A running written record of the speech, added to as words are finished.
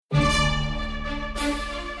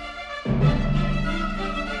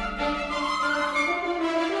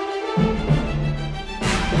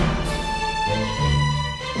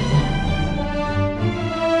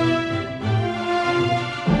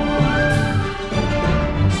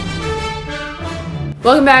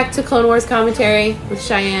Welcome back to Clone Wars Commentary with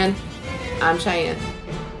Cheyenne. I'm Cheyenne.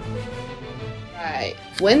 Alright.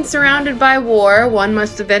 When surrounded by war, one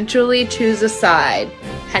must eventually choose a side.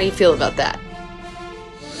 How do you feel about that?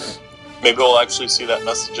 Maybe we'll actually see that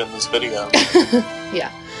message in this video.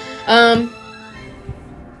 Yeah.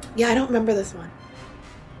 Yeah, I don't remember this one.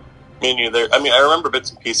 Me neither. I mean, I remember bits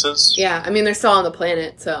and pieces. Yeah, I mean, they're still on the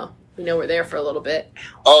planet, so we know we're there for a little bit.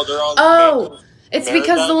 Oh, they're on... Oh! It's Merida?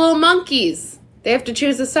 because the little monkeys. They have to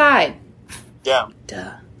choose a side. Yeah.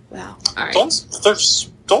 Duh. Wow. Alright.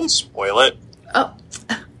 Don't spoil it. Oh.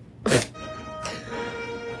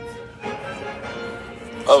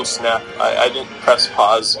 Oh, snap. I didn't press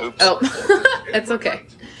pause. Oops. Oh. It's okay.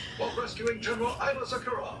 While rescuing General Isla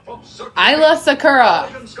Sakura from Isla Sakura.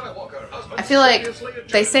 Anakin Skywalker has been I feel like seriously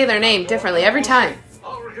they say their name differently every time.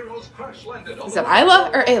 Our heroes crash landed on Is the it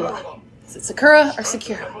Isla or Ayla? Is it Sakura or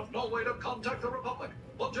Sakura? With no way to contact the Republic,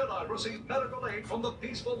 the Jedi received medical aid from the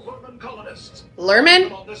peaceful Lurman colonists.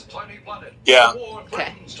 Lerman? On this tiny planet, Yeah. the war Okay.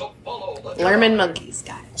 threatens to follow the Lerman Jedi. monkeys.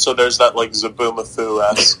 Got it. So there's that, like,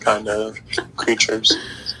 Zaboomafoo-esque kind of creatures.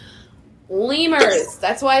 Lemurs.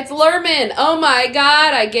 That's why it's Lerman. Oh my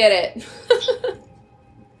god, I get it.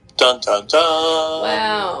 Dun dun dun!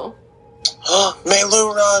 Wow.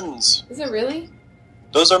 Melu runs! Is it really?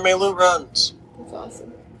 Those are Melu runs. That's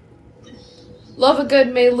awesome. Love a good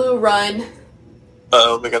Melu run.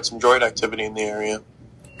 Uh-oh, we got some droid activity in the area.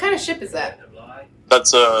 What kind of ship is that?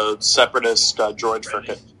 That's a separatist droid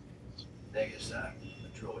frigate. Negative, sir.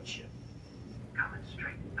 The droid ship. Coming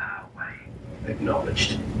straight our way.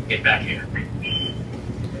 Acknowledged. Get back here.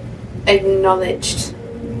 Acknowledged.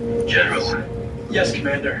 General. Yes,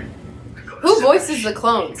 Commander. Who voices the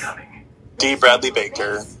clones? D. Bradley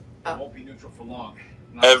Baker. Won't be neutral for long.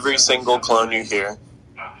 Every single clone you hear.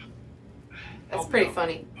 That's pretty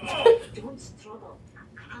funny.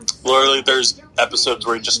 Literally, there's episodes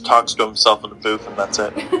where he just talks to himself in a booth and that's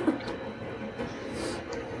it.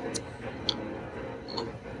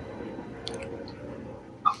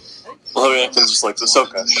 Olivia Atkins just like,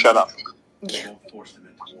 Ahsoka, shut up. Yeah. Force them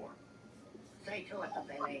into war. Say to it that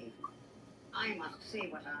they leave. I must see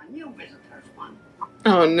what our new visitors want.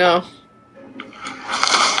 Oh no.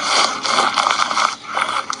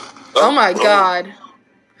 Oh my god.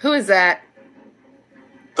 Who is that?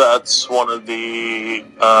 That's one of the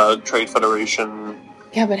Trade Federation.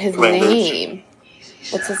 Yeah, but his Commanders. name.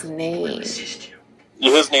 What's his name?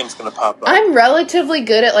 Yeah, his name's gonna pop up. I'm relatively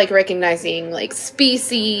good at, like, recognizing, like,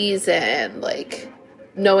 species and, like,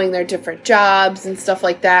 knowing their different jobs and stuff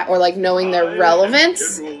like that, or, like, knowing their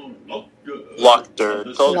relevance.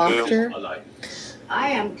 Lochter. Told you. Lochter? I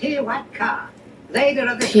am Tiwatka, leader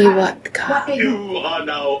of the Tiwatka. What do you? You are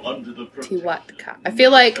now under the protection. Tiwatka. I feel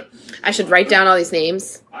like I should write down all these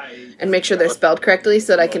names and make sure they're spelled correctly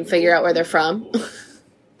so that I can figure out where they're from.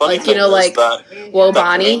 Funny Like, you thing know, is like, that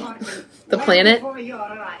Wobani, the planet. Before your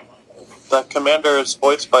arrival. that commander is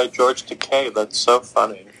voiced by George Takei. That's so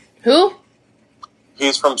funny. Who?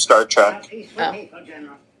 He's from Star Trek. Peaceful Oh. people,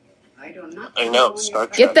 General. I do not I know, condone Star your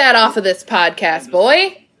Trek. Get that off of this podcast,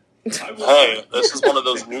 boy. Hey, this is one of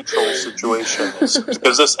those neutral situations.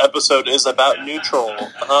 Because this episode is about neutral.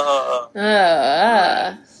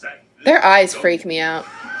 Their eyes freak me out.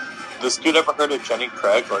 This dude ever heard of Jenny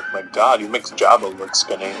Craig? Like, my god, he makes Jabba look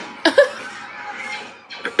skinny.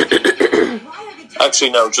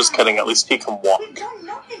 Actually, no, just kidding. At least he can walk. We've done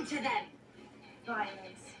nothing to them. Violence.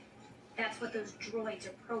 That's what those droids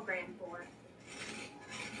are programmed for.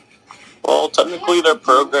 Well, technically they're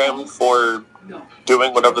programmed for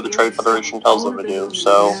doing whatever the Trade Federation tells them to do,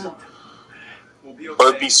 so...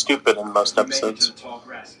 Or be stupid in most episodes. There is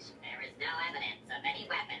no evidence of any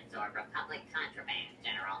weapons or Republic contraband,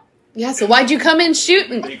 General. Yeah, so why'd you come in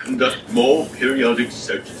shooting? They conduct more periodic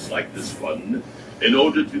searches like this one in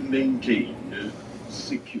order to maintain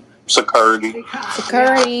security. Security.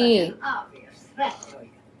 Sakari. Obvious threat to you.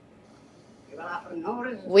 You will offer no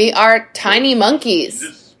resistance. We are tiny monkeys.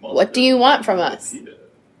 This What do you want from us? here.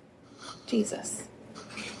 Jesus.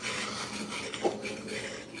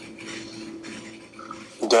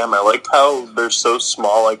 Damn, I like how they're so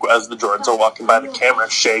small, like, as the droids are walking by, the camera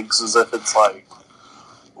shakes as if it's, like,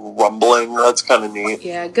 rumbling. That's kind of neat.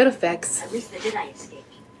 Yeah, good effects. At least the Jedi escaped.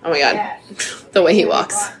 Oh my god. Yes. The way he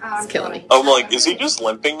walks. It's killing me. I'm like, is he just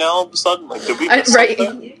limping now all of a sudden? Like, did we miss Right.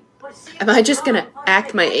 something? Am I just gonna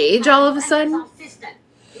act my age all of a sudden?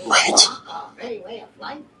 Right. Very way of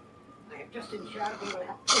life. I have just ensured we will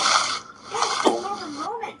have Yes, for the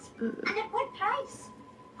moment. And at what price?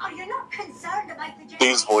 Oh, you're not concerned about the Jedi.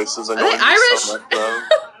 These voices Are annoy they me Irish? so much, though.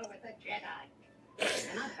 power with the Jedi.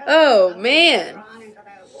 Oh, man.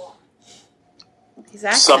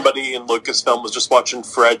 Exactly. Somebody in Lucasfilm was just watching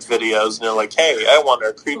Fred videos, and they're like, "Hey, I want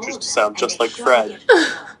our creatures to sound just like Fred."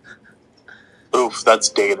 Oof, that's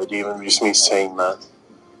dated. Even just me saying that.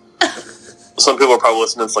 Some people are probably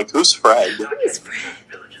listening. It's like, who's Fred? Who's Fred?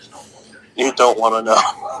 You don't want to know.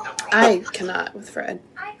 I cannot with Fred.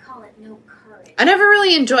 I call it no courage. I never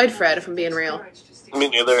really enjoyed Fred, if I'm being real. Me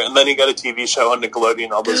neither. And then he got a TV show on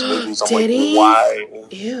Nickelodeon, all those movies. I'm Did like, he? why?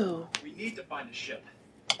 Ew. We need to find a ship.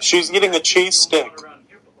 She's getting a cheese stick. Around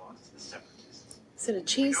here belongs to the Separatists. Is it a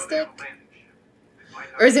cheese stick?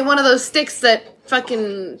 Or is it one of those sticks that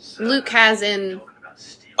fucking Luke has in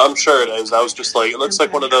I'm sure it is. I was just like, it looks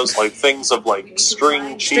like one of those like things of like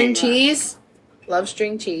string cheese. string cheese? Love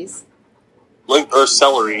string cheese. Like, or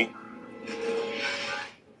celery.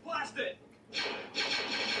 Blast it!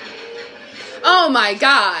 Oh my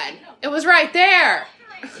god! It was right there!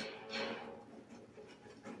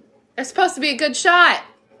 It's supposed to be a good shot.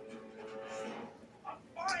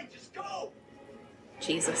 Alright, just go!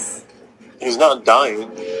 Jesus. He's not dying.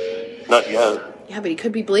 Not yet. Yeah, but he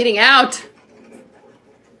could be bleeding out.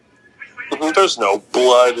 There's no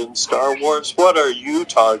blood in Star Wars. What are you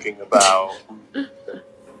talking about?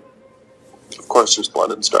 Of course there's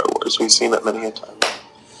blood in Star Wars. We've seen it many a time.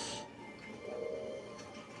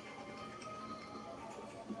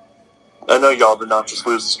 I know y'all did not just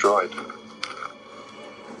lose this droid.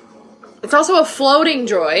 It's also a floating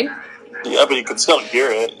droid. Yeah, but you can still hear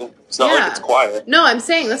it. It's not like it's quiet. No, I'm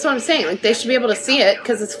saying, that's what I'm saying. Like, they should be able to see it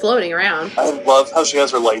because it's floating around. I love how she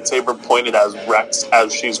has her lightsaber pointed as Rex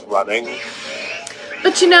as she's running.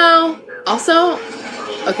 But you know, also,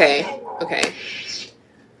 okay.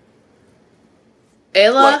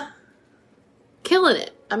 Ayla, What? killing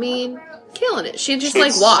it. I mean, killing it. She just,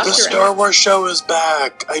 It's- walked the around. Star Wars show is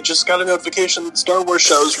back. I just got a notification that Star Wars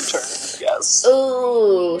show is returned. Yes.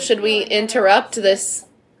 Ooh, should we interrupt this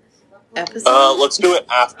episode? Let's do it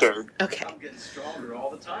after. Okay. I'm getting stronger all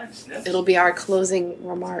the time, Sniff. It'll be our closing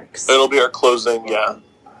remarks. It'll be our closing, yeah.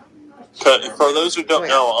 For those who don't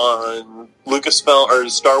know, on Lucasfilm or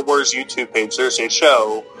Star Wars YouTube page, there's a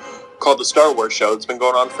show called The Star Wars Show. It's been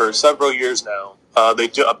going on for several years now. They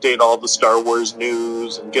do update all the Star Wars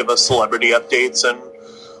news and give us celebrity updates, and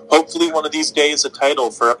hopefully one of these days a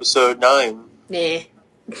title for episode 9. Nah.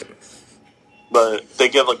 But they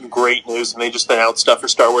give great news, and they just announced stuff for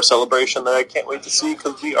Star Wars Celebration that I can't wait to see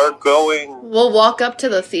because we are going. We'll walk up to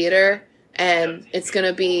the theater, and it's going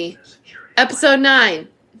to be episode 9.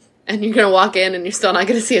 And you're going to walk in, and you're still not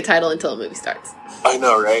going to see a title until the movie starts. I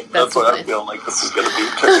know, right? That's what I'm feeling like this is going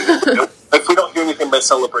to be. If we don't hear anything by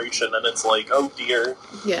Celebration, and it's like, oh dear.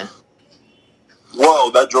 Yeah. Whoa,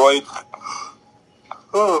 that droid.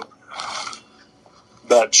 Oh.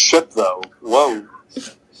 That ship, though. Whoa.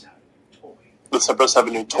 The Separatists have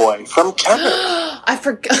a new toy from Kevin. I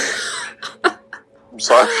forgot. I'm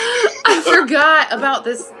sorry. I forgot about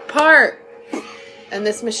this part. And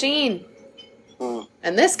this machine.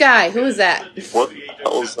 And this guy. Who is that? What the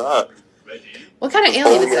hell is that? What kind of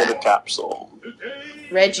alien is Oh, the that? capsule.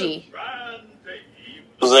 Reggie.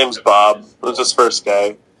 His name's Bob. It was his first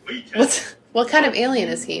day. What kind of alien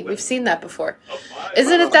is he? We've seen that before.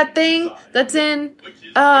 Isn't it that thing that's in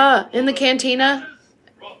the cantina?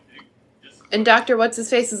 And Dr.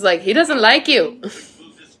 What's-His-Face is like, he doesn't like you.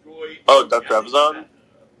 Oh, Dr. Evazan?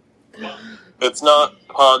 It's not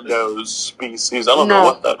Pondo's species. I don't know No.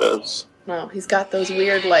 what that is. No, he's got those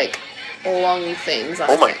weird, lung things on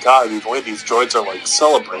Oh my it. god, the way these droids are,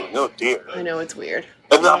 celebrating. Oh dear. I know, it's weird.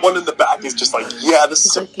 And that one in the back is just like, yeah, this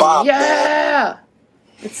is a Bob. Man. Yeah!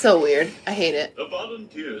 It's so weird. I hate it. The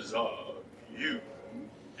volunteers are you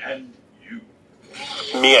and you.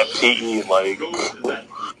 Me at PE, like... Go to that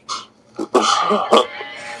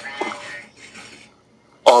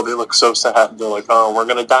Oh, they look so sad. They're like, oh, we're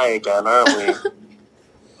gonna die again, aren't we?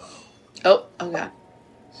 Oh god.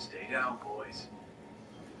 Stay down, boys.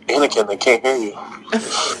 Anakin, they can't hear you.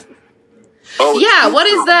 Oh, Yeah, what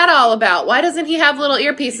is that all about? Why doesn't he have little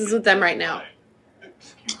earpieces with them right now?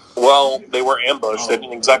 Well, they were ambushed. They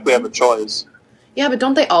didn't exactly have a choice. Yeah, but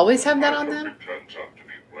don't they always have that on them?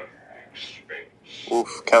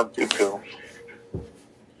 Oof, Count Dooku.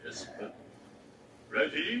 Yes, sir.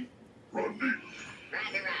 Ready?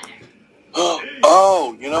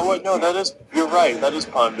 Oh, you know what? No, you're right. That is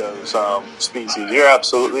Pondo's species. You're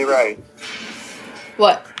absolutely right.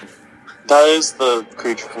 What? That is the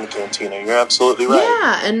creature from the cantina. You're absolutely right.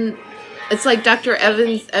 Yeah, and it's like Dr.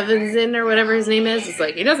 Evanson or whatever his name is. It's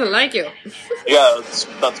like, he doesn't like you. Yeah,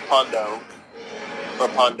 that's Pondo. Or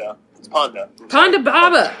Ponda. It's Ponda. Ponda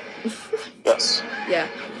Baba! Yes. Yeah.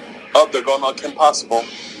 Oh, they're going on Kim Possible.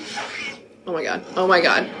 Oh my god. Oh my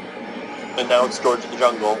god. and now it's George of the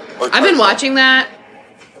Jungle. Or I've been Tarzan. watching that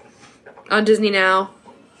on Disney Now,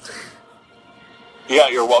 Yeah,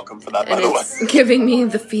 you're welcome for that, by and the way. it's giving me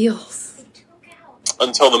the feels.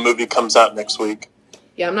 Until the movie comes out next week.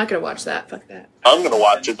 Yeah, I'm not gonna watch that. Fuck that. I'm gonna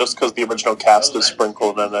watch it just because the original cast is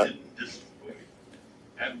sprinkled in it.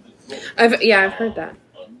 I've heard that.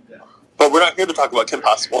 But we're not here to talk about Kim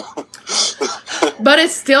Possible. But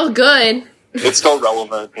it's still good. It's still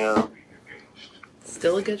relevant, yeah.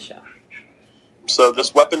 Still a good show. So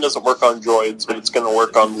this weapon doesn't work on droids, but it's going to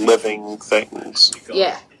work on living things.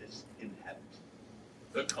 Yeah.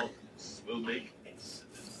 The cultists will make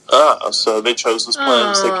incidents. So they chose this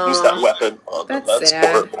plan so they could use that weapon on them. That's That's sad.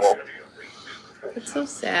 horrible. It's so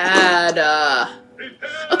sad.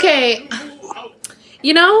 Okay.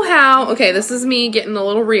 You know how... Okay, this is me getting a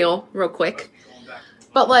little real quick.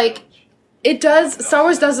 But, like, Star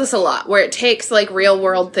Wars does this a lot, where it takes, like,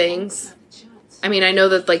 real-world things. I mean, I know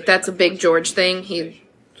that, like, that's a big George thing. He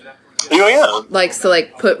Yeah. likes to,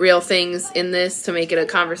 like, put real things in this to make it a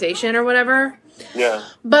conversation or whatever. Yeah.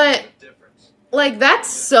 But, like, that's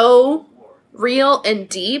so real and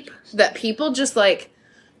deep that people just, like,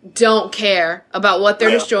 don't care about what they're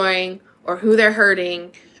destroying or who they're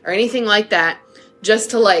hurting or anything like that, just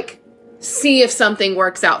to, like, see if something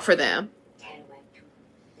works out for them.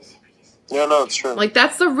 Yeah, no, it's true. Like,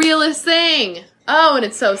 that's the realest thing. Oh, and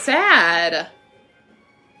it's so sad.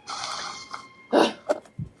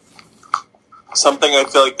 Something I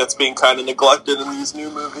feel like that's being kind of neglected in these new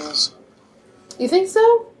movies. You think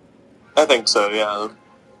so? I think so, yeah.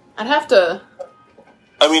 I'd have to...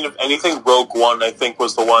 I mean, if anything, Rogue One, I think,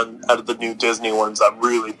 was the one out of the new Disney ones that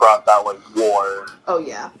really brought that, like, war. Oh,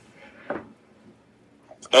 yeah.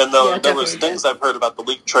 And Yeah, there was definitely things I've heard about the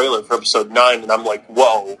leaked trailer for Episode 9, and I'm like,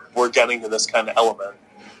 whoa, we're getting to this kind of element.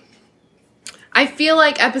 I feel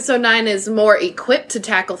like Episode 9 is more equipped to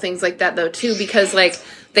tackle things like that, though, too, because, like,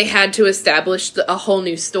 they had to establish a whole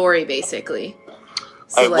new story, basically.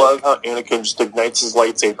 So, I love how Anakin just ignites his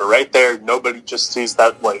lightsaber right there. Nobody just sees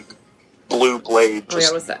that, like, blue blade Oh, yeah,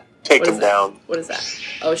 just what's that? take What him is that? down. What is that?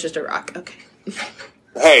 Oh, it's just a rock. Okay.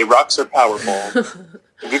 Hey, rocks are powerful.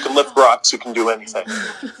 If you can lift rocks, you can do anything.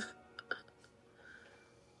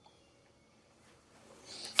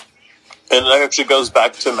 And it actually goes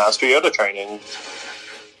back to Master Yoda training.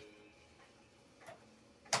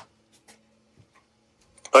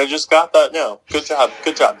 I just got that now. Good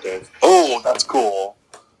job, Dave. Oh, that's cool.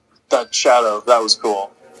 That shadow, that was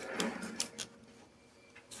cool.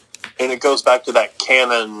 And it goes back to that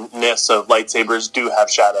canon-ness of lightsabers do have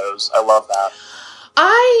shadows. I love that.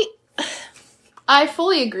 I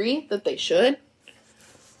fully agree that they should.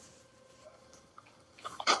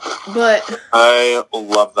 But I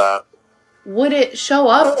love that. would it show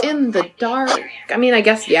up in the dark? I mean, I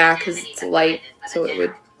guess, yeah, because it's light, so it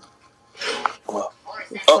would... Well,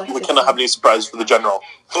 oh, we cannot have any surprise for the general.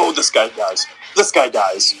 Oh, this guy dies. This guy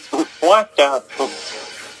dies. What?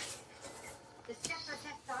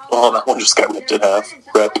 Oh, that one just got ripped in half.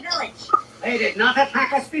 Rip. They did not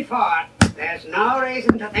attack us before. There's no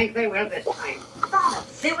reason to think they will this time. Father,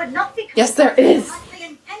 they would not be. Yes, there is.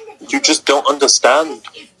 You just don't understand.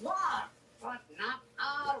 This is war, but not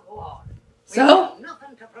our war. We So? have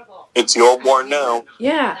nothing to provoke. It's your war now.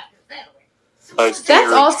 Yeah. I fear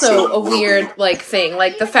That's also soon a will weird, be. like, thing.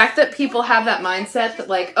 Like, the fact that people have that mindset that,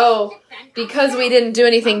 like, oh, because we didn't do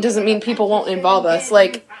anything doesn't mean people won't involve us.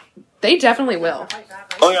 Like, they definitely will.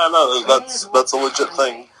 Oh yeah, no, that's a legit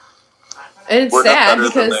thing. And it's We're not sad better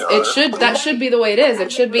than because they are. that should be the way it is.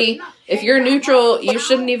 It should be, if you're neutral, you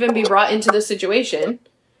shouldn't even be brought into the situation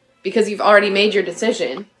because you've already made your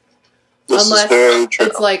decision. This Unless is very true.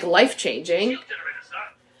 it's, like, life-changing.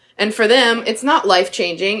 And for them, it's not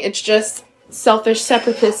life-changing. It's just selfish,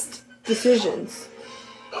 separatist decisions.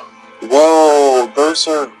 Whoa, those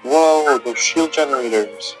shield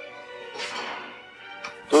generators.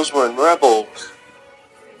 Those were in Rebels.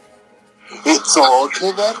 It's all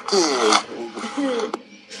connected.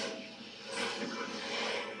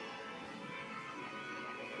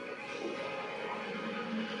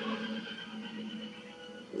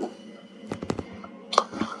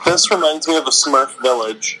 This reminds me of a Smurf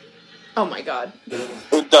village. Oh my god.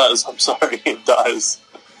 It does, I'm sorry, it does.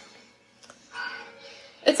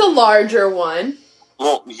 It's a larger one.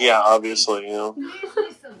 Well, yeah, obviously, you know.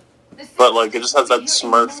 But, like, it just has that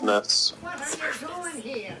Smurfness. What are you doing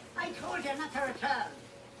here? I told you not to return.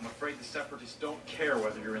 I'm afraid the Separatists don't care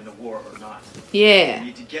whether you're in the war or not. Yeah. We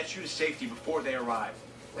need to get you to safety before they arrive.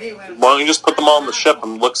 We will Why don't you just put them all on the ship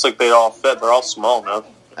and it looks like they all fit? They're all small now.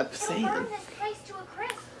 I'm saying. Burn this place to a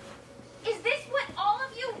crisp. Is this what all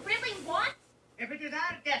of you really want? If it It is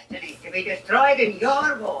our destiny to be destroyed in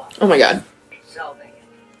your war. Oh my god. So be it.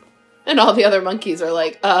 And all the other monkeys are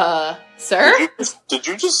like, sir? Did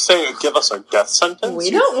you just say give us a death sentence?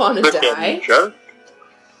 We don't want to Frickin' die. jerk.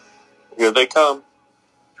 Here they come.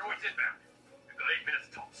 Droids inbound. We've got 8 minutes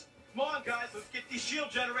tops. Come on, guys, let's get these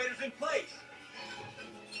shield generators in place.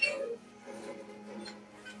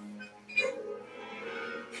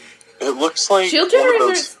 It looks like Shield one of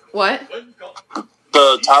generators? What?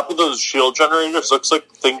 the top of those shield generators looks like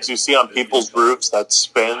things you see on people's roofs that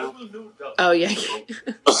spin. Oh, yeah.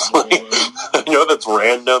 I know that's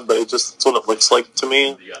random, but that's what it looks like to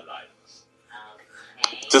me.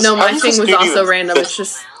 No, How my does thing this was dude also even random. fit- It's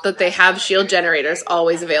just that they have shield generators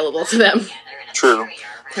always available to them. True.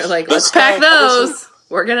 They're like, This let's pack guy, how does those.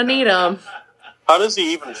 We're going to need them. How does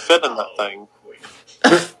he even fit in that thing?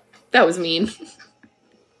 That was mean.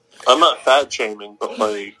 I'm not fat shaming, but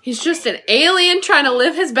like, He's just an alien trying to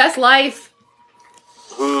live his best life.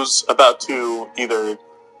 who's about to either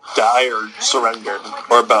die or surrender,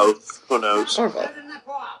 or both? Who knows? Or both. Building that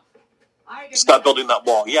wall. I did Stop not- building that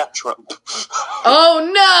wall. Yeah, Trump.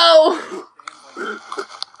 Oh, no!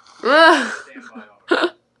 Ugh. Stand by on.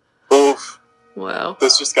 Oof. Wow.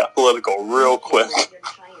 This just got political real quick.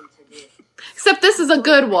 Except this is a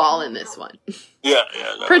good wall in this one. Yeah.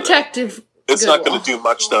 No. Protective. It's good not going wall. to do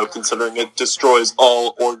much, though, considering it destroys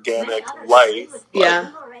all organic life.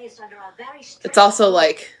 Yeah. It's also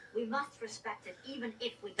like, We must respect it, even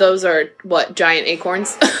if we don't. those are, what, giant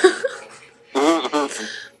acorns? Mhm.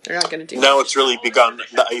 They're not going to do Now it's really begun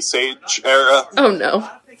the Ice Age era. Oh, no. I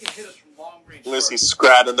don't think it hit us from long range. You see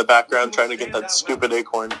Scrat in the background trying to get that stupid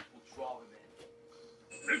acorn. Draw them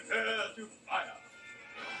in. Prepare to fire.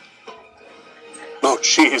 Oh,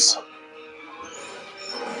 jeez.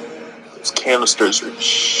 Those canisters are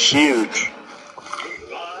huge.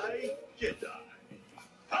 Goodbye, Jedi.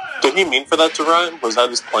 Fire! Did he mean for that to rhyme? Was that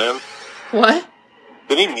his plan? What?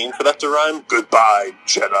 Did he mean for that to rhyme? Goodbye,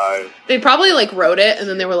 Jedi. They probably, like, wrote it, and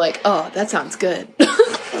then they were like, oh, that sounds good.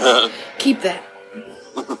 Keep that.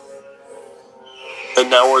 And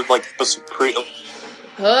now we're like the supreme.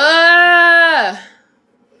 Ah!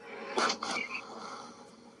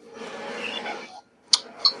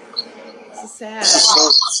 This is sad. This is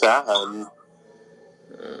so sad.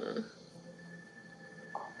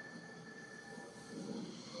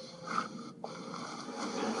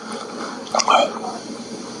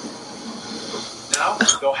 Now,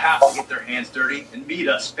 they'll have to get their hands dirty and meet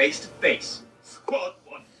us face to face. Squad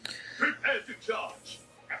 1, prepare to charge.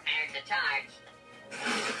 Prepared to charge.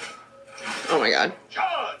 Oh my god.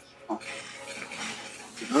 Charge!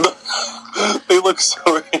 They look so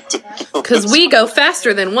ridiculous. Because we go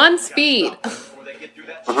faster than one speed. Before they get through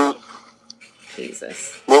that Mhm.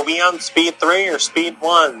 Jesus. Were we on speed 3 or speed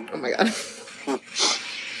 1? Oh my god.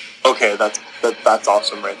 Okay, that's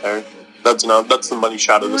awesome right there. That's the money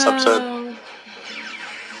shot of this episode. Wow.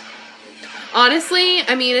 Honestly,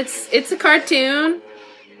 I mean, it's a cartoon,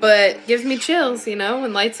 but gives me chills, you know,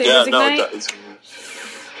 when lightsabers Yeah, no, ignite. it does.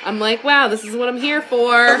 I'm like, wow, this is what I'm here And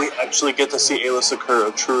for. we actually get to see Ayla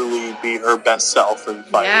Sakura truly be her best self and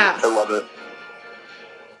fight. Yeah. I love it.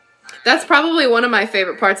 That's probably one of my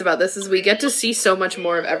favorite parts about this is we get to see so much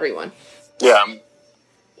more of everyone. Yeah.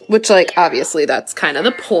 Which, like, obviously that's kind of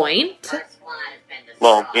the point, First one has been destroyed.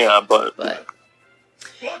 Well, yeah, but but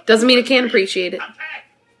doesn't mean I can't appreciate it.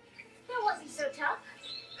 That wasn't so tough.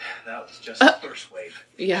 That was just the first wave.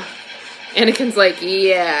 Yeah. Anakin's like,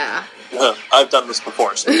 yeah. I've done this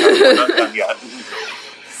before, so we're not done yet.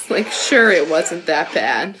 It's like, sure, it wasn't that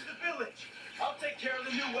bad. The village. I'll take care of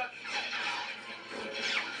the new weapon.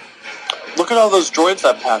 Look at all those droids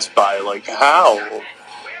that passed by. Like, how? We have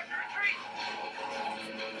to retreat.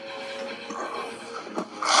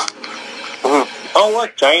 Mhm. Oh,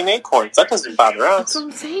 look, giant acorns. That doesn't bother That's us. what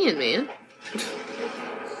I'm saying, man.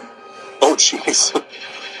 Oh, jeez.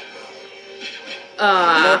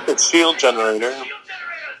 Uh, The shield generator. Shield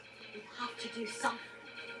generators. We have to do something.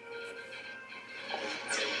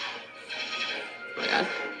 oh my god.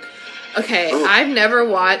 Okay, Ooh. I've never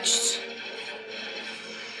watched.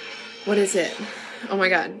 What is it? Oh my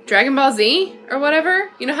god. Dragon Ball Z? Or whatever?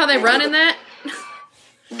 You know how they run in that?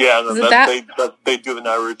 Yeah, Is it they do the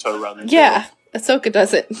Naruto run. Yeah. Ahsoka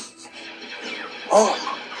does it.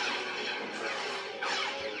 Oh,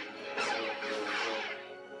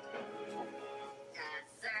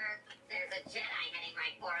 Sir, there's a Jedi heading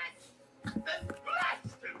right for us. Then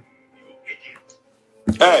blast him, you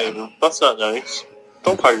idiot. hey, that's not nice.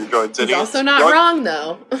 Don't call your droids He's idiots. also not Droid- wrong,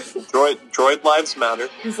 though. Droid lives matter.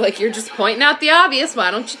 He's like, you're just pointing out the obvious. Why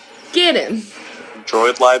don't you get him?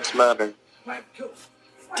 Droid lives matter. Flag 2.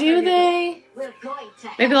 Do they? We're going to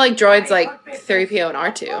Maybe like droids like 3PO and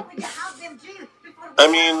R2.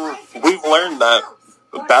 I mean, we've learned that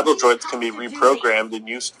battle droids can be reprogrammed and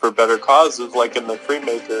used for better causes, like in the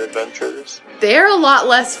Freemaker adventures. They're a lot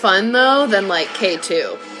less fun though than like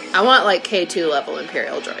K2. I want like K2 level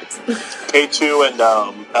Imperial droids. K2 and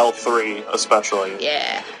L3 especially.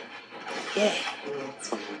 Yeah. Yeah.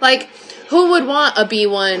 Like, who would want a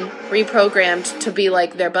B1 reprogrammed to be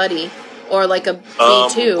like their buddy? Or like a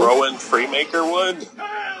B2? Rowan Freemaker would?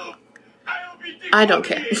 I don't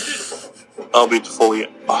care. I'll be fully...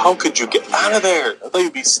 How could you get out of there? I thought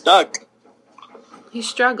you'd be stuck. He's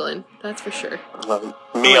struggling, that's for sure.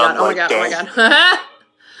 Me on oh my god.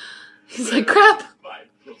 He's like, crap.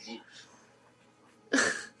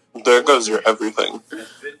 There goes your everything.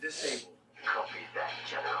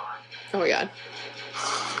 Oh my god.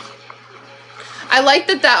 I like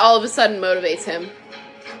that all of a sudden motivates him.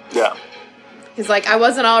 Yeah. He's like, I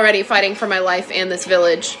wasn't already fighting for my life and this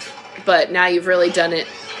village, but now you've really done it.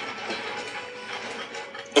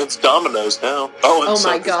 It's Domino's now. Oh, and Oh so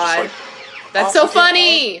my it's just god. like, That's so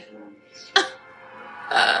funny!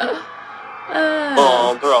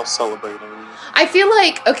 oh, they're all celebrating. I feel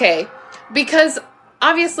like, okay, because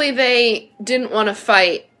obviously they didn't want to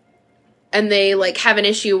fight, and they, like, have an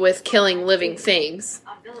issue with killing living things.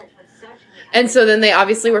 And so then they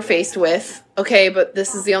obviously were faced with, okay, but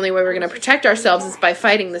this is the only way we're going to protect ourselves is by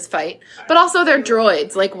fighting this fight. But also they're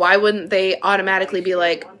droids. Like, why wouldn't they automatically be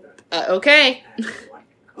like, okay,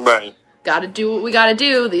 Right. gotta do what we gotta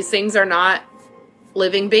do. These things are not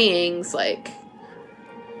living beings. Like,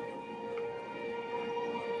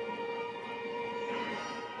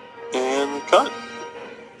 And cut.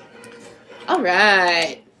 all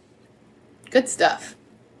right. Good stuff.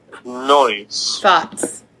 Nice.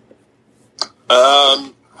 Thoughts?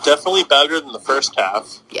 Definitely better than the first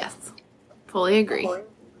half. Yes. Fully agree.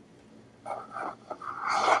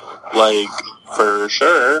 Like, for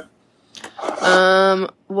sure.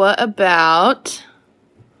 What about...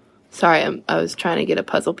 Sorry, I was trying to get a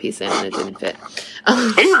puzzle piece in and it didn't fit.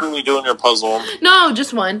 Are you really doing your puzzle? No,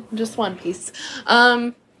 just one piece.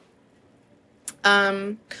 We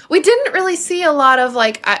didn't really see a lot of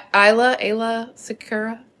like Ayla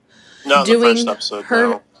Sakura No, the doing first episode, her.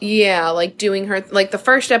 no. Yeah, like doing her. Like the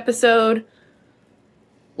first episode,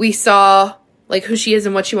 we saw like who she is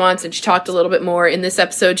and what she wants, and she talked a little bit more. In this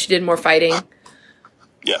episode, she did more fighting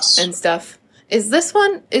Yes. and stuff. Is this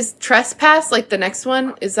one is Trespass like the next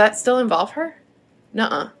one? Is that still involve her?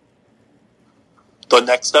 Nuh-uh. The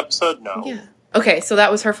next episode? No. Yeah. Okay, so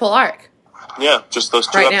that was her full arc. Yeah, just those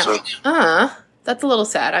two Right episodes. now. That's a little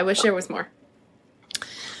sad. I wish there was more.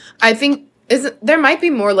 I think there might be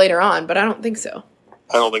more later on, but I don't think so.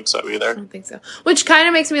 I don't think so I either. don't think so. Which kind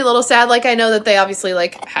of makes me a little sad. Like, I know that they obviously,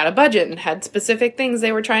 like, had a budget and had specific things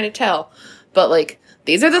they were trying to tell. But, like,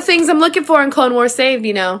 these are the things I'm looking for in Clone Wars Saved,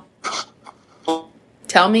 you know.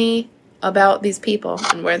 Tell me about these people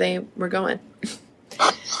and where they were going.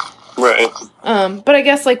 Right. But I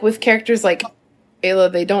guess, like, with characters like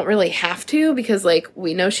Ayla, they don't really have to because, like,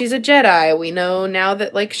 we know she's a Jedi. We know now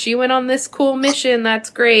that, like, she went on this cool mission. That's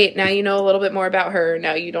great. Now you know a little bit more about her.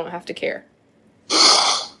 Now you don't have to care.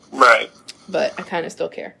 Right. But I kind of still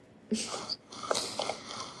care.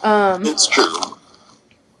 It's true.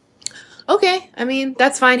 Okay. I mean,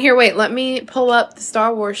 that's fine. Here, wait. Let me pull up the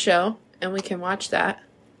Star Wars show, and we can watch that.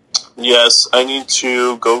 Yes, I need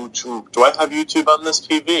to go to... Do I have YouTube on this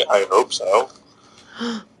TV? I hope so.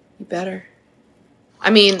 You better. I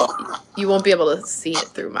mean, you won't be able to see it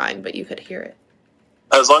through mine, but you could hear it.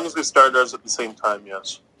 As long as we start ours at the same time,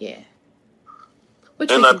 yes. Yeah. Which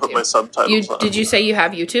And we I can put do. my subtitles on. Did you say you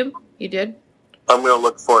have YouTube? You did? I'm going to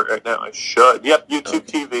look for it right now. I should. Yep, YouTube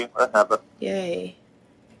TV. I have it. Yay.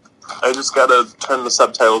 I just got to turn the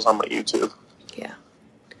subtitles on my YouTube. Yeah.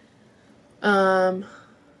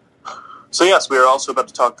 So yes, we are also about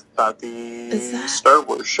to talk about Is the that- Star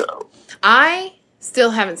Wars show. I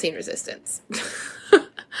still haven't seen Resistance.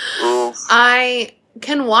 Oof. I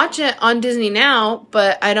can watch it on Disney now,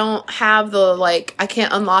 but I don't have the, like, I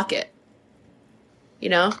can't unlock it. You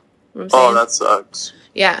know what I'm saying? Oh, that sucks.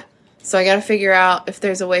 Yeah. So I gotta figure out if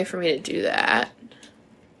there's a way for me to do that.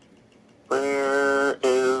 Where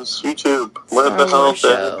is YouTube? Where Star the hell Wars did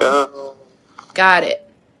show. it go? Got it.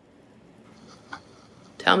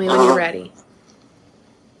 Tell me when you're ready.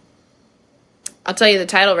 I'll tell you the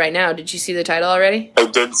title right now. Did you see the title already? I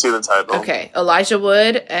did see the title. Okay. Elijah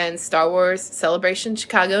Wood and Star Wars Celebration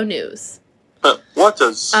Chicago News. What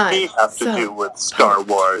does I'm he have to so do with Star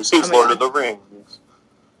Wars? He's Oh my Lord God. of the Rings.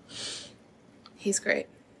 He's great.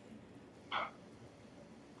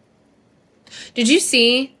 Did you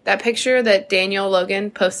see that picture that Daniel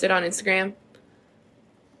Logan posted on Instagram?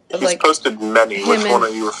 He's posted many. Which one are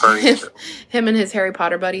you referring to? Him and his Harry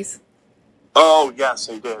Potter buddies. Oh, yes,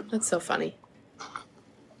 he did. That's so funny.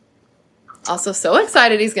 Also, so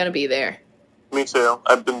excited he's going to be there. Me too.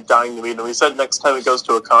 I've been dying to meet him. He said next time he goes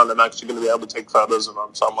to a con, I'm actually going to be able to take photos of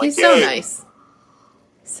him. So I'm like, he's so nice.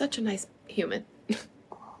 Such a nice human.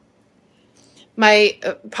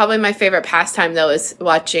 Probably my favorite pastime, though, is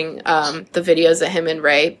watching the videos that him and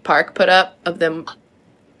Ray Park put up of them,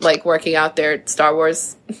 like, working out their Star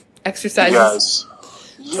Wars exercises.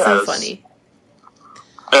 Yes. So funny.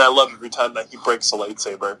 And I love every time that he breaks a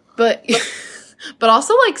lightsaber. But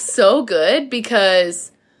also, like, so good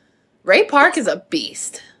because Ray Park is a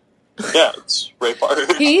beast. Yeah, it's Ray Park.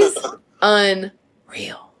 He's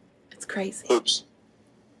unreal. It's crazy. Oops.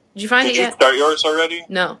 Did you find it yet? Did you start yours already?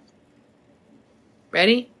 No.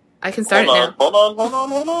 Ready? I can start Hold it on, now. Hold on.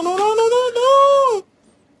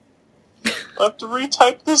 I have to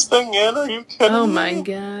retype this thing in. Are you kidding me? Oh my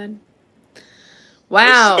god.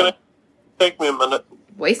 Wow. This is going to take me a minute.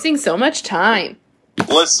 Wasting so much time.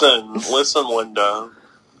 Listen, Linda.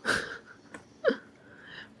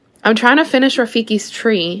 I'm trying to finish Rafiki's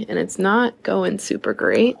tree, and it's not going super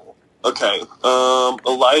great. Okay,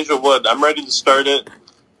 Elijah Wood. I'm ready to start it.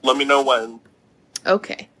 Let me know when.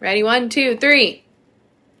 Okay. Ready? 1, 2, 3.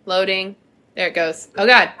 Loading. There it goes. Oh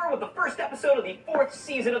god. With the first episode of the 4th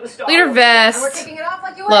season of the Star Leader Wars. Vest. And we're kicking it off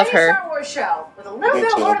like you Love would any her. Star Wars show with a little Me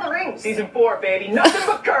bit of too. Lord of the Rings. Season 4, baby. Nothing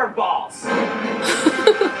but curveballs.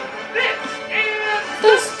 This is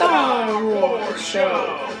The Star Wars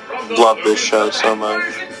Show. Love this show so much.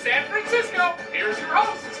 In San Francisco, here's your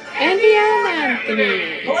host, Andy and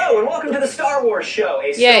Anthony. Hello, and welcome to the Star Wars Show,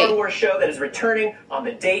 a Yay. Star Wars show that is returning on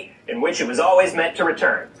the date in which it was always meant to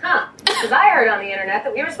return. Huh. Because I heard on the internet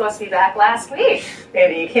that we were supposed to be back last week.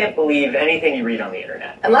 Andy, you can't believe anything you read on the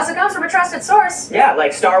internet. Unless it comes from a trusted source. Yeah,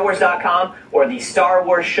 like StarWars.com or the Star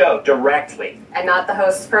Wars Show directly. And not the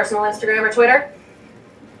host's personal Instagram or Twitter.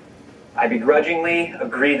 I begrudgingly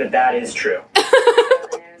agree that that is true.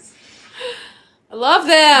 I love It's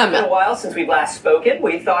been a them. while since we've last spoken.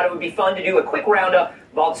 We thought it would be fun to do a quick roundup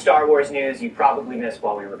of all the Star Wars news you probably missed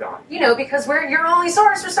while we were gone. You know, because we're your only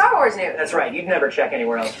source for Star Wars news. That's right, you'd never check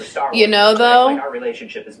anywhere else for Star Wars. You know, though- Like our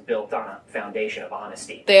relationship is built on a foundation of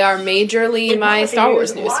honesty. They are majorly my Star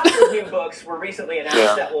Wars news. Lots of new books were recently announced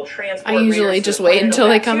Yeah. that will transport I usually readers to just the wait planet until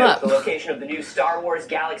of they Batuu, come up. the location of the new Star Wars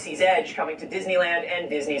Galaxy's Edge coming to Disneyland and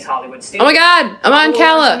Disney's Hollywood Studios. Oh my god, I'm on We'll launch a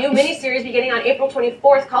Calla. new miniseries beginning on April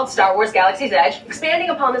 24th called Star Wars Galaxy's Edge, expanding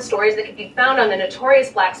upon the stories that could be found on the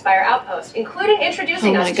notorious Black Spire outpost, including introducing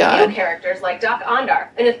Oh us my to God. new characters like Doc Ondar,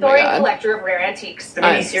 an authority God. collector of rare antiques. The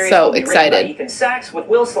I'm miniseries so will be excited. written by Ethan Sachs with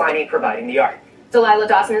Will Sliney providing the art. Delilah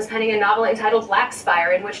Dawson is penning a novel entitled Black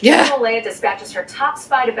Spire, in which Yeah. General Leia dispatches her top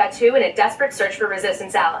spy to Batuu in a desperate search for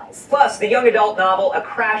resistance allies. Plus, the young adult novel A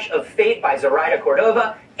Crash of Fate by Zoraida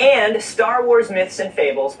Cordova, and Star Wars Myths and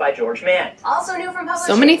Fables by George Mann. Also new from publishing.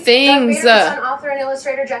 So many things. Doug Vader's son, author and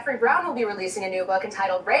illustrator Jeffrey Brown will be releasing a new book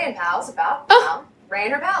entitled Ray and Pals about, well, Ray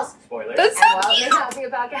and her pals. Spoilers. That's And so while it may cute. not be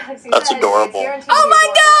about Galaxy's That's Edge, adorable. it's guaranteed Oh to be my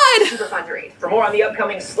adorable. God! Super fun to read. For more on the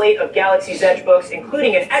upcoming slate of Galaxy's Edge books,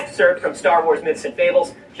 including an excerpt from Star Wars Myths and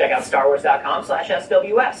Fables, check out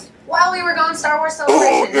starwars.com/SWS. While we were gone, Star Wars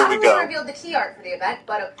Celebration here not we only go. revealed the key art for the event,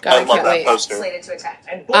 but God, I I love can't that wait. poster. slated to attend.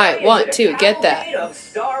 And boy, I is want it a to get that. cavalcade of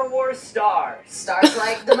Star Wars stars. Stars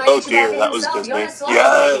like the mighty Oh dear, Chewbacca that was himself, Disney. Jonas Sloan,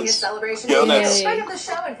 Yes. making his celebration Jonas. debut. Yay. Friend of the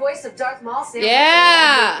show and voice of Darth Maul. Sam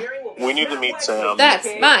Yeah. We need to meet Sam. That's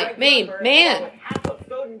my main man.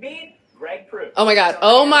 Greg Proof. Oh my god.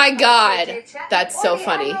 Oh my god. That's so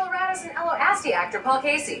funny. Admiral Raddus and Elo Asti actor Paul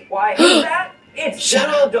Casey. Why, who's that? It's Shut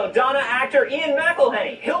General Dodonna actor Ian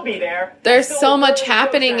McElhenney. He'll be there. There's So so will much Billy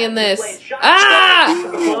happening Kojak, in who this. played Shaka Ah! in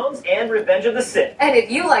the Clones and Revenge of the Sith. And if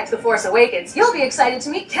you liked The Force Awakens, you'll be excited to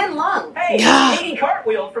meet Ken Lung. Hey, Yeah. Katie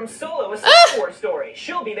Cartwheel from Solo, a Star Wars story.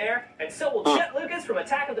 She'll be there, and so will Jet Lucas from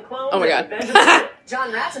Attack of the Clones Oh my and God. Revenge of the Sith.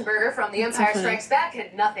 John Ratzenberger from The Empire so funny. Strikes Back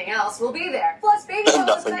and nothing else will be there. Plus, Baby Boba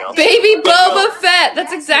Nothing Fett. else. Baby Boba Fett.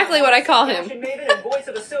 That's exactly what I call him. Action Maven and voice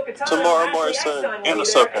of Ahsoka Tano, Tamara Ashley Morrison Eckstein will and be there,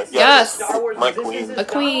 Ahsoka, and yes. Star Wars My Resistance queen. is A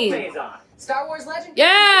queen. Donald Faison. Star Wars legend.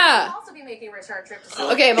 Yeah. will also be making a return trip to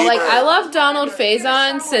Solo. Okay, but like I love Donald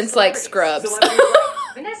Faison since like Scrubs.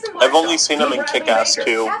 Vanessa I've only Marshall, seen him in Kick-Ass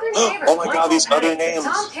too. Catherine Shaver, Oh my god, these other names.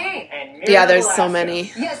 Tom Kane. And Yeah, Mira there's so Velasquez.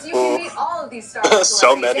 many. Yes, you can meet all of these Star Wars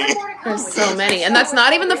So celebrities many. and more to come There's with so the many, Star and that's Wars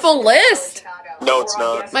not even the full Celebration list. Chicago. No, it's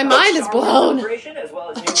not. My mind is blown. As well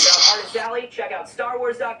as news about artist Alley, check out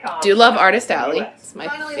StarWars.com. Do love Artist Alley. US. It's my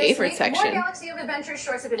Finally this favorite week, section. More Galaxy of Adventure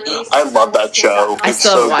shorts have been released. I love that show. I It's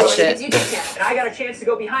still so watch good. it. And I got a chance to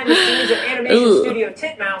go behind the scenes at Animation Ooh. Studio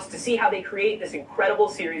Titmouse to see how they create this incredible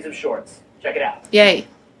series of shorts. Check it out. Yay.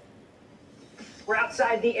 We're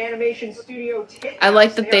outside the Animation Studio Titmouse. I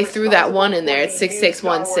like that they are threw that one in there. responsible It's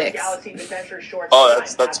for the new Star Wars 6616. Galaxy of Adventure shorts Oh, that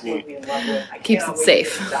that's I'm neat. absolutely in love with. I Keeps cannot it wait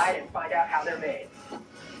safe. to get inside and find out how they're made.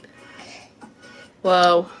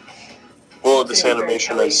 Whoa. Well, this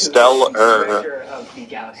animation is Director stellar. of the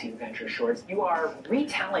Galaxy Adventure shorts. You are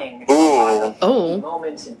retelling Ooh. Oh.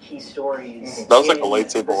 moments and key stories. That was like a in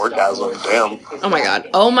lightsaber the Star orgasm. Wars Damn. Oh my god.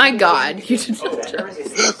 Oh my god. You did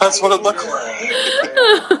That's what it looked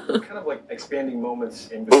like. Kind of like expanding moments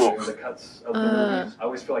in between Ooh. the cuts of the movies. I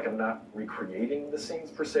always feel like I'm not recreating the scenes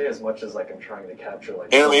per se as much as like I'm trying to capture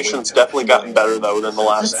like Animation's definitely gotten better though than the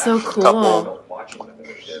last That's so cool. couple. Watching them as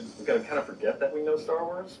a kid. We gotta kind of forget that we know Star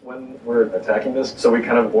Wars when we're attacking this. So we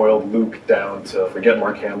kind of boiled Luke down to forget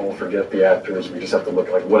Mark Hamill, forget the actors. We just have to look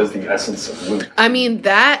at like what is the essence of Luke. I mean,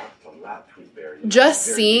 that, just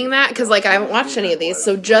seeing that, because like I haven't watched any of these,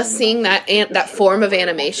 so just seeing that that form of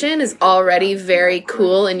animation is already very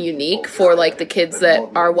cool and unique for like the kids that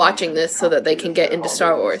are watching this so that they can get into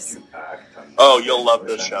Star Wars. Oh, you'll love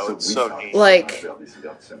this show. It's so neat. Like,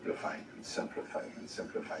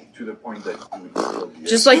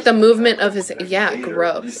 just like the movement of his, yeah,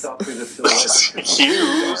 gross.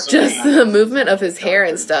 Huge. Just the movement of his hair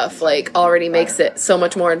and stuff, like, already makes it so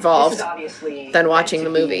much more involved than watching the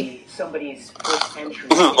movie. Somebody's first entry.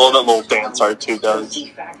 All that little dance art too does.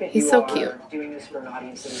 He's so cute.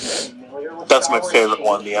 That's my favorite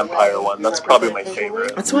one, the Empire one. That's probably my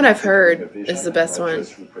favorite. That's what I've heard is the best one.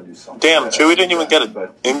 Damn, Chewie didn't even get an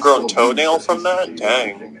ingrown toenail from that?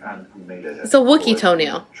 Dang. It's a Wookiee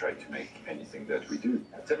toenail.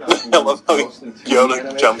 I love how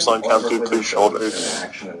Yoda jumps on Count Dooku's shoulders.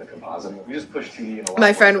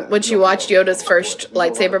 My friend, when she watched Yoda's first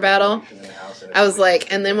lightsaber battle, I was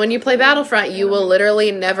like, and then when you play Battlefront, you will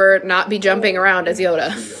literally never not be jumping around as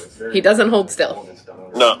Yoda. He doesn't hold still.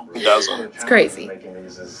 No, he doesn't. It's crazy.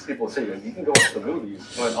 People say you can go watch the movies,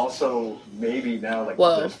 but also maybe now like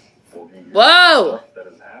Whoa. there's 40 years Whoa! of stuff that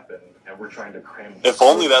has happened, and we're trying to cram. If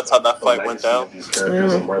only that's how that the fight went legacy down. of These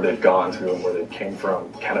characters and where they've gone to and where they came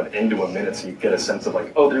from, kind of into a minute, so you get a sense of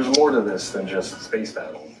like, oh, there's more to this than just space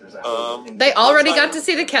battles. There's actually They already got to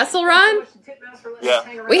see the Kessel Run? Yeah.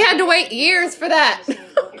 We had to wait years for that.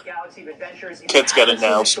 Kids get it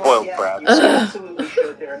now, spoiled brats. Absolutely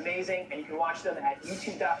should. They're amazing, and you can watch them at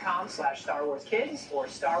youtube.com/StarWarsKids or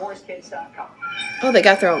StarWarsKids.com. Oh, they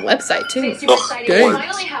got their own website, too. It's super Oh, exciting. good. We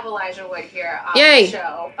finally have Elijah Wood here on Yay. the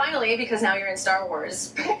show. Finally, because now you're in Star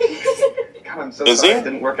Wars. God, I'm so Is sorry he? it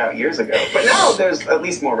didn't work out years ago. But now there's at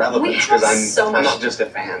least more We relevance have because so I'm much- not just a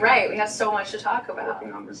fan. Right, we have so much to talk about.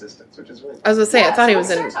 Working on Resistance, which is really I was going to say, I thought he Let's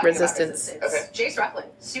was in start talking about Resistance. Okay. Jace Rucklin,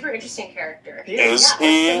 super interesting character. Is Yeah,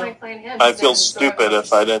 he? I like playing him. I He's feel been sort of stupid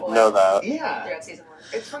if I didn't know that. Yeah. throughout season 1.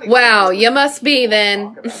 It's funny. Wow, you must be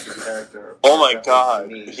then. Oh my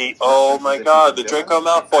god. Oh my god, the Draco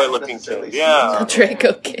Malfoy looking kid. Yeah.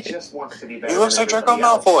 Draco kid. Just wants to be He better looks than like Draco everybody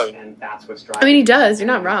else, Malfoy. and that's what's I mean, he does. You're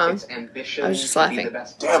not driving wrong. his ambition I was just to be laughing. the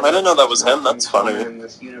best Damn, I didn't know that was him. That's funny. in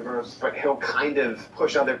this universe, but he'll kind of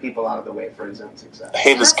push other people out of the way for his own success. I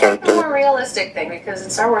hate And this that's like the more character. realistic thing, because in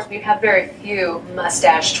Star Wars we have very few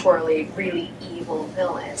mustache twirly, really evil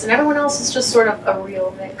villains, and everyone else is just sort of a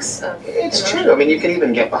real mix of. It's emotion. true. I mean, you can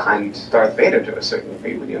even get behind Darth Vader to a certain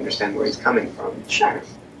degree when you understand where he's coming from. Sure.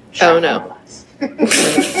 Oh, no. More or less.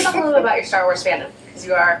 Talk a little bit about your Star Wars fandom, because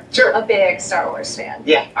you are Sure. a big Star Wars fan.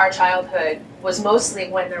 Yeah. Our childhood was mostly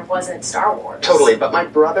when there wasn't Star Wars. Totally, but my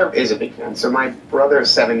brother is a big fan. So my brother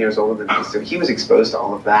is 7 years older than me, so he was exposed to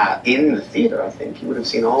all of that in the theater. I think he would have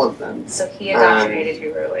seen all of them. So he indoctrinated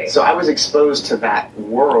you early. So I was exposed to that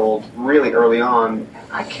world really early on.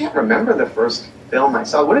 I can't remember the first film I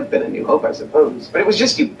saw. It would have been A New Hope, I suppose. But it was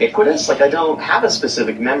just ubiquitous. Like, I don't have a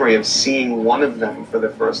specific memory of seeing one of them for the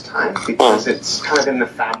first time because it's kind of in the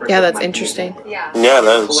fabric Yeah, of that's my interesting. being. Yeah. Yeah,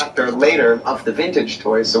 that is. Collector later of the vintage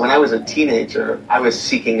toys. So when I was a teenager, I was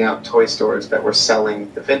seeking out toy stores that were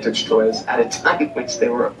selling the vintage toys at a time in which they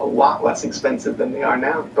were a lot less expensive than they are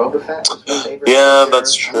now. Boba Fett was my favorite. Yeah, character.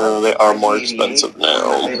 that's true. They are more expensive One of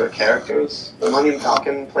my now. favorite characters. The Millennium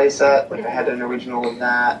Falcon playset. Like I had an original of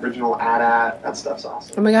that. Original AT-AT. That stuff's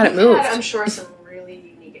awesome. Oh my god, it We've moved. had, I'm sure, some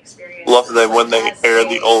really unique experiences. Love that when they like air the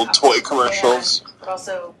seeing old a toy fan, commercials. But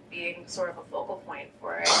also being sort of a focal point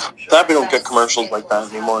for it. I'm sure That we don't get that's commercials like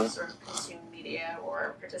that influenced how you anymore. sort of consume media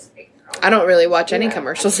or participate in your own I don't really watch any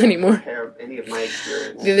commercials anymore. Any of my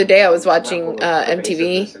experience. The other day I was watching Level of MTV,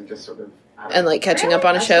 pervasiveness and just sort of and like catching up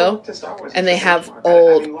on a I show, still- to Star Wars, and it's they a have benchmark. I mean,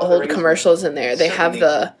 Lord of the old Rings commercials in there. They have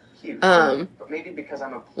the huge, um, but maybe because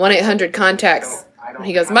I'm a 1-800-CONTACTS. I don't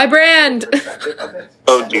He goes, have my a brand. perspective of it.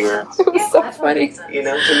 Oh dear. It was so funny. You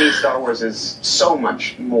know, to me, Star Wars is so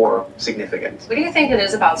much more significant. What do you think it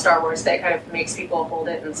is about Star Wars that kind of makes people hold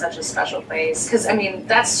it in such a special place? Because, I mean,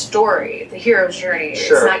 that story, the hero's journey,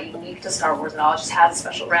 Sure. is not unique to Star Wars at all. It just has a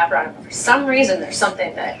special wrap around it. But for some reason, there's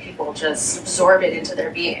something that people just absorb it into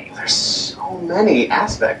their being. There's so many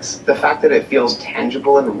aspects. The fact that it feels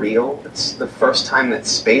tangible and real. It's the first time that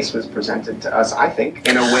space was presented to us, I think,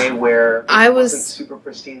 in a way where it I was- wasn't super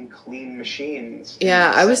pristine, clean machines.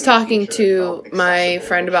 Yeah, I was talking to my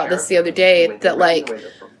friend about this the other day, that like,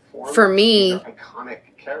 for me,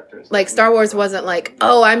 like Star Wars wasn't like,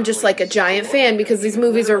 oh, I'm just like a giant fan because these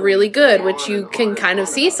movies are really good, which you can kind of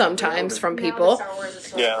see sometimes from people.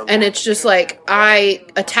 Yeah. And it's just like, I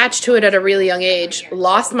attached to it at a really young age,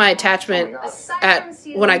 lost my attachment at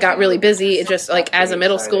when I got really busy, it just like as a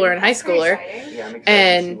middle schooler and high schooler,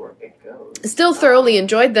 and still thoroughly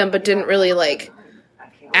enjoyed them, but didn't really like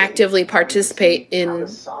actively participate in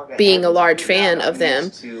being a large fan of them.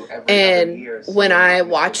 And when I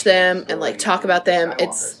watch them and like talk about them,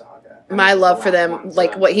 it's my love for them,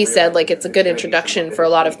 like what he said, like it's a good introduction for a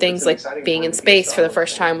lot of things, like being in space for the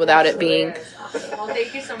first time without it being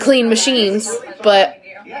clean machines. But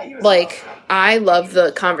like I love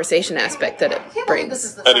the conversation aspect that it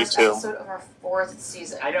brings. I do too. Of our 4th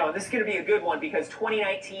season. I know, this is going to be a good one because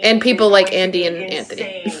 2019 And people is like going to Andy be and insane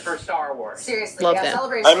Anthony. for Star Wars. Seriously, Love yeah, them.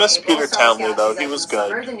 Celebration I miss April, Peter Star Wars Townley, though. Galaxy's He was Edge in good.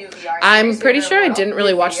 summer, the new VR I'm series pretty in sure I World, didn't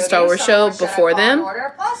really watch the video Star Wars games, show Star Wars before Jedi Fallen them.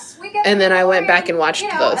 Order, plus we get And then I went Mandalorian, back and watched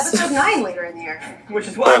those. Episode 9 later in the year. Which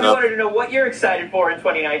is why Fair we enough. wanted to know what you're excited for in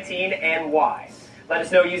 2019 and why. Let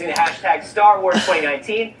us know using the hashtag Star Wars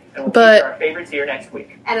 2019, and we'll But- feature our favorites here next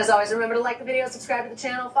week. And as always, remember to like the video, subscribe to the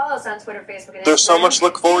channel, follow us on Twitter, Facebook, and Instagram. There's so much to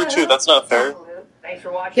look forward to. That's not fair. Thanks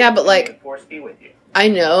for watching. Yeah, but, like- May the Force be with you. I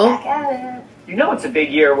know. Back at it. You know it's a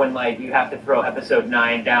big year when like you have to throw episode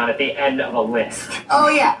 9 down at the end of a list. Oh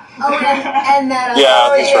yeah. Oh yeah. And that. Yeah,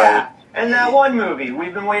 that's right. And that one movie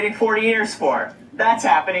we've been waiting 40 years for. That's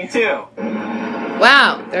happening too.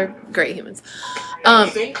 Wow, they're great humans.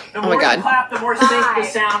 The oh more my God. you clap, the more sync the 5,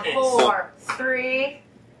 sound is. 4, 3.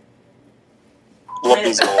 Love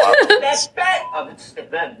these a lot. Bet. Oh,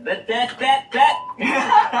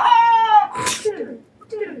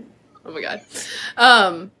 Oh my God.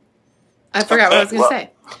 I forgot what I was gonna say.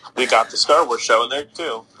 We got the Star Wars show in there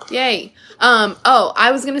too. Yay. Oh,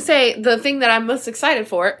 I was gonna say the thing that I'm most excited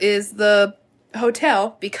for is the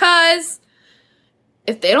hotel, because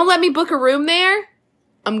if they don't let me book a room there,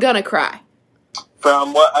 I'm gonna cry.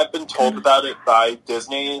 From what I've been told about it by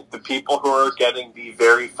Disney, the people who are getting the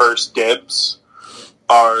very first dibs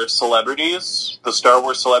are celebrities, the Star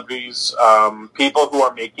Wars celebrities, people who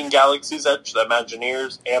are making Galaxy's Edge, the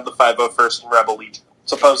Imagineers, and the 501st and Rebel Legion,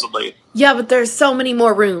 supposedly. Yeah, but there's so many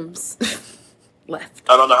more rooms left.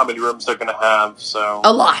 I don't know how many rooms they're going to have, so...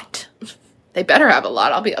 A lot. They better have a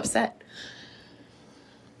lot. I'll be upset.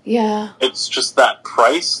 Yeah. It's just that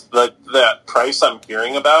price, that price I'm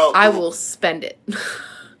hearing about. I will spend it.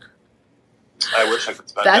 I wish I could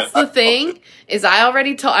spend That's it. the thing, is I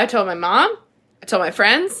told my mom, I told my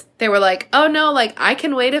friends, they were like, oh no, like, I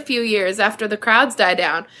can wait a few years after the crowds die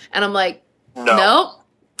down. And I'm like, nope,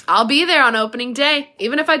 I'll be there on opening day.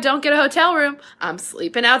 Even if I don't get a hotel room, I'm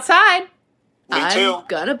sleeping outside. Me too. I'm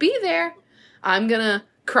gonna be there. I'm gonna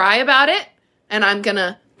cry about it, and I'm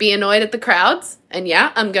gonna be annoyed at the crowds. And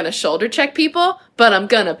yeah, I'm gonna shoulder check people, but I'm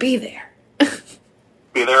gonna be there.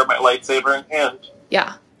 Be there with my lightsaber in hand.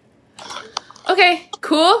 Yeah. Okay,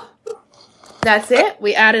 cool. That's it.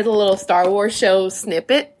 We added a little Star Wars show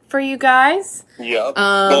snippet for you guys. Yeah.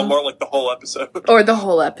 Well, more like the whole episode. Or the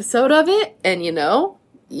whole episode of it. And, you know,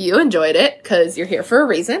 you enjoyed it because you're here for a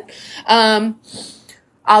reason.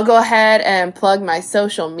 I'll go ahead and plug my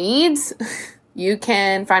social medias. You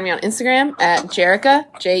can find me on Instagram at Jerrica,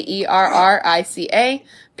 Jerrica,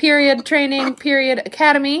 _training,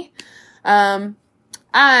 _academy.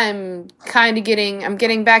 I'm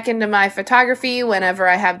getting back into my photography whenever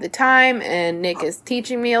I have the time, and Nick is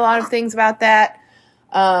teaching me a lot of things about that.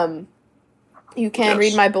 You can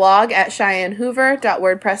read my blog at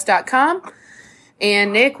CheyenneHoover.wordpress.com.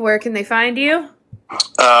 And Nick, where can they find you?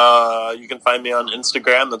 You can find me on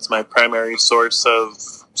Instagram. That's my primary source of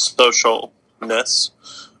socialness.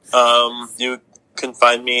 You can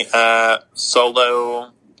find me at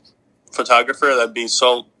Solo Photographer. That'd be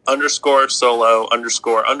 _solo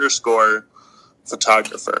 _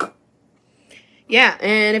 photographer. Yeah,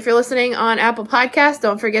 and if you're listening on Apple Podcasts,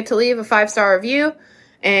 don't forget to leave a 5-star review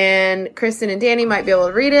and Kristen and Danny might be able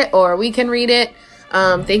to read it, or we can read it.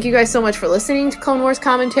 Thank you guys so much for listening to Clone Wars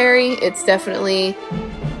commentary. It's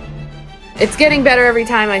getting better every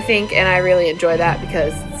time, I think, and I really enjoy that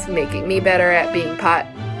because it's making me better at being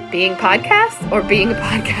podcast or being a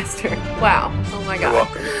podcaster. Wow. Oh my God.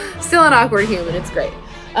 Still an awkward human. It's great.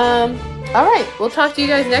 All right. We'll talk to you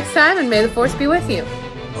guys next time, and may the Force be with you.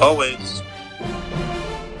 Always.